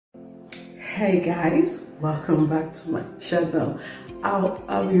Hey guys, welcome back to my channel. How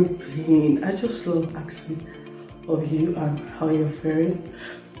have you been? I just love asking of you and how you're faring.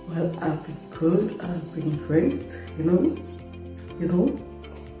 Well, I've been good, I've been great,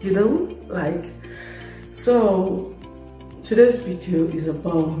 like. So today's video is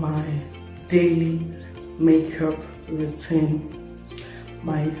about my daily makeup routine,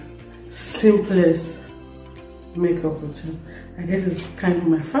 my simplest makeup routine. I guess it's kind of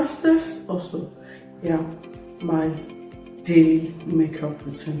my fastest also. Yeah, my daily makeup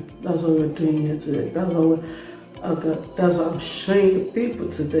routine. That's what we're doing here today. That's what I'm showing people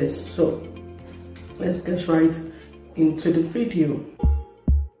today. So let's get right into the video.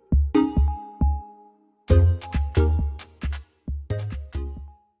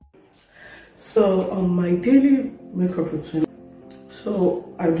 So on my daily makeup routine,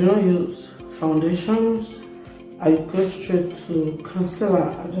 so I do not use foundations. I go straight to concealer.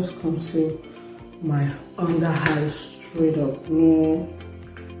 I just conceal my under eyes straight up.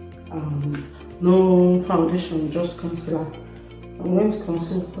 No foundation, just concealer. I'm going to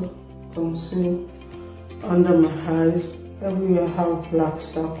conceal under my eyes. Everywhere I have black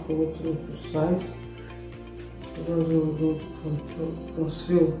circle to be precise. That's what we're going to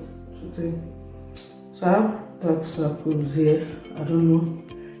conceal today. So I have dark circles here. I don't know.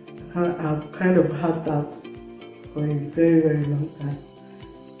 I've kind of had that for a very long time.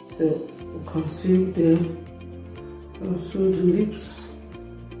 So we'll conceal them, conceal the lips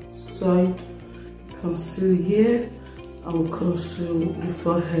side, conceal here, and we'll conceal the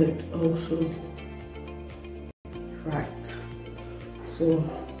forehead also. Right. So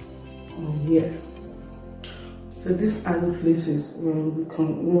here. So these are the places we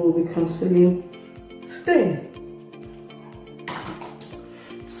will be concealing today.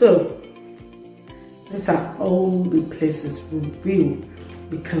 So these are all the places we will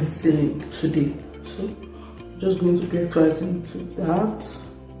be concealing today. So I'm just going to get right into that,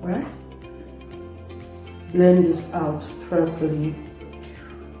 right? Blend this out properly.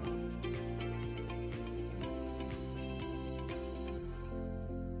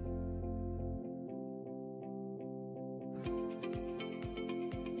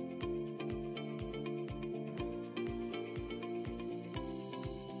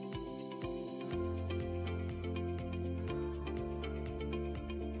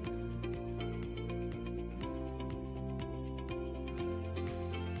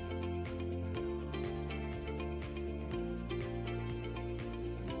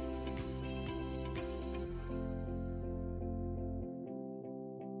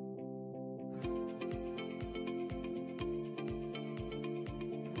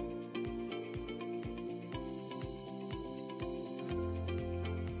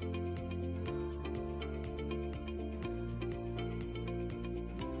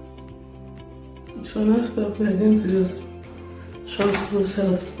 So next up, we're going to use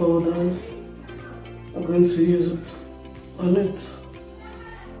translucent powder. I'm going to use it on it.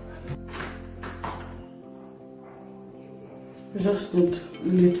 You just need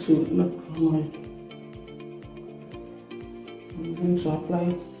little, not much. I'm going to apply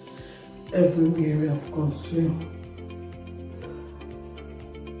it everywhere of conceal.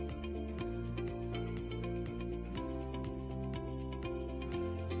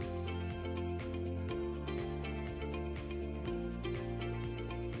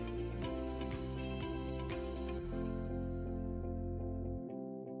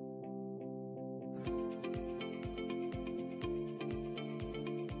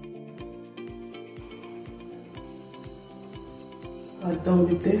 I'm done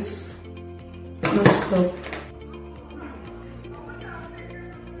with this. Next up,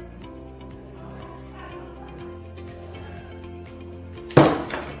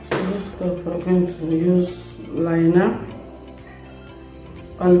 we're going to use liner,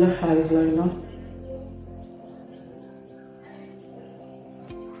 under eyes liner.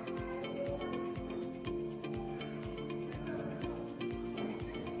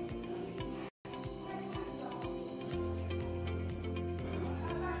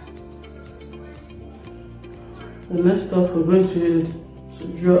 The next up, we're going to use it to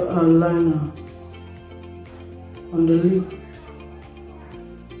draw a liner on the lip.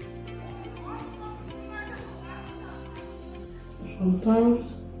 Sometimes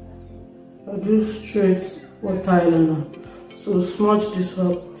I do straight water eyeliner, so smudge this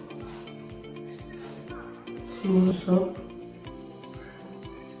up,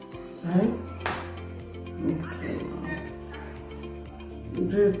 right? Okay.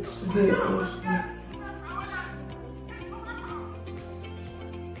 Do it here also.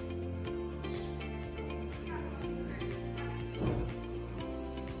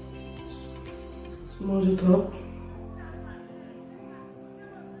 smooth it up.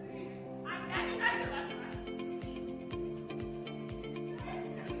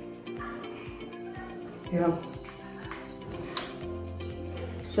 Yeah.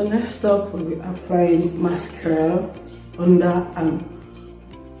 So next up we'll be applying mascara under and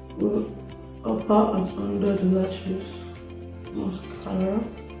upper and under the lashes. Mascara.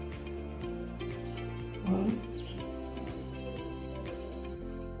 One.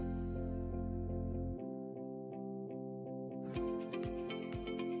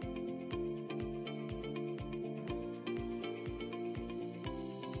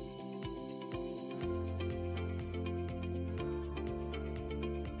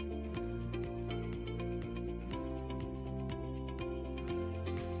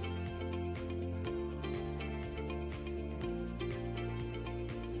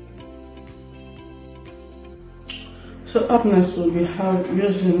 So up next we'll be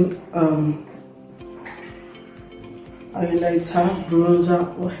using highlighter, bronzer,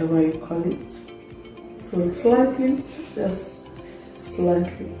 whatever you call it. So slightly, just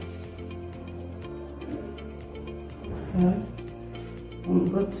slightly. Okay. On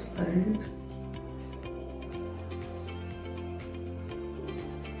both sides.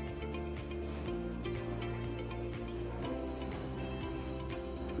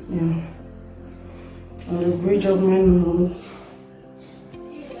 Yeah. On the bridge of my nose,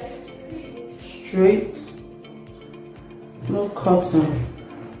 straight, no cutting,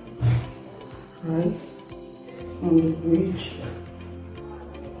 right? On the bridge,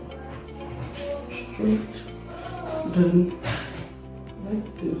 straight, then like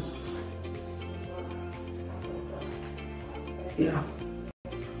this, yeah.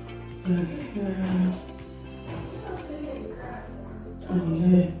 And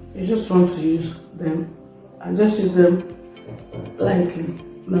here, you just want to use them. I just use them lightly,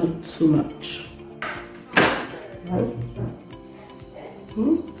 not too much. Right?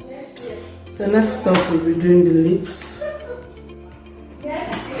 So next up we'll be doing the lips.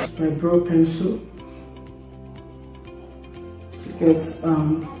 My brow pencil to get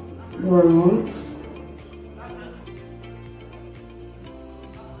more rounds.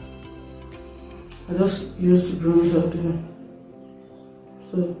 I just use the bronzer there.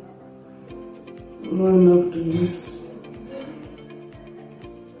 So line up the lips.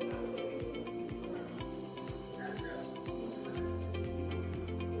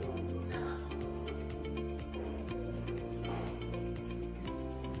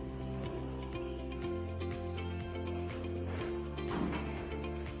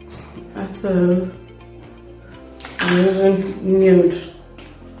 After I'm using nude,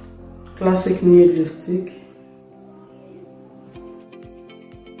 classic nude lipstick.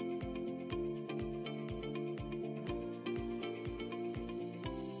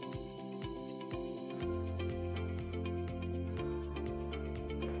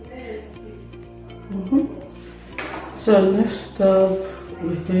 So next up,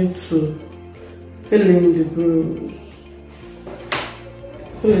 we're going to fill in the brows.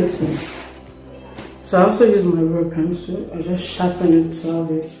 Fill it in. So I also use my brow pencil. I just sharpen it to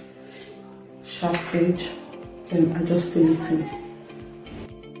have a sharp edge. Then I just fill it in.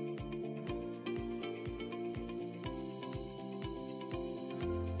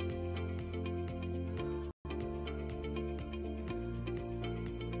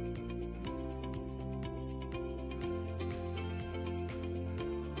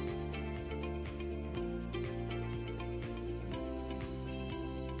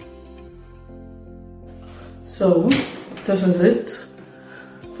 So this is it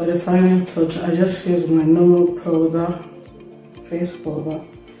for the final touch. I just use my normal powder, face powder,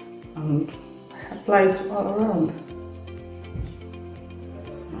 and I apply it all around.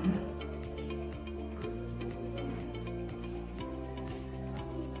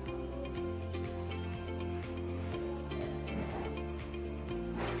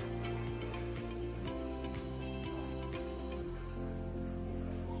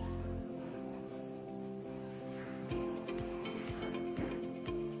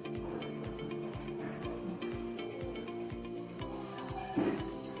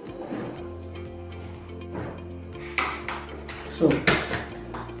 So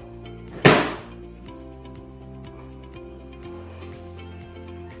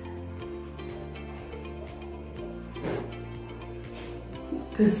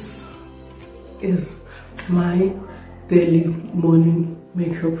this is my daily morning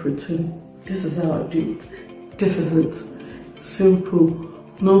makeup routine. This is how I do it. This is it. Simple,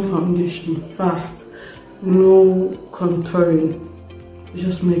 no foundation, fast, no contouring. It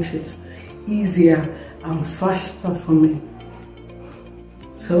just makes it easier and faster for me.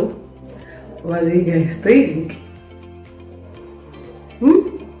 So What do you guys think?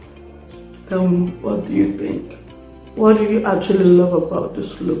 Tell me, what do you think? What do you actually love about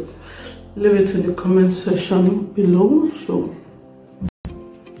this look? Leave it in the comment section below. So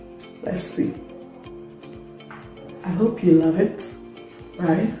let's see. I hope you love it,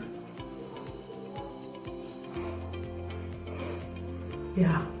 right?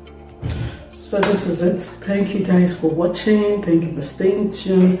 Yeah. So this is it. Thank you guys for watching. Thank you for staying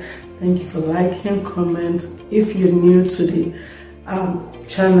tuned. Thank you for liking, comment. If you're new to the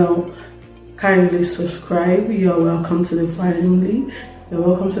channel, kindly subscribe. You're welcome to the family. You're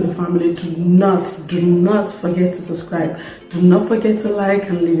welcome to the family. Do not forget to subscribe. Do not forget to like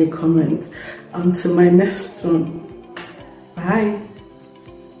and leave a comment. Until my next one. Bye.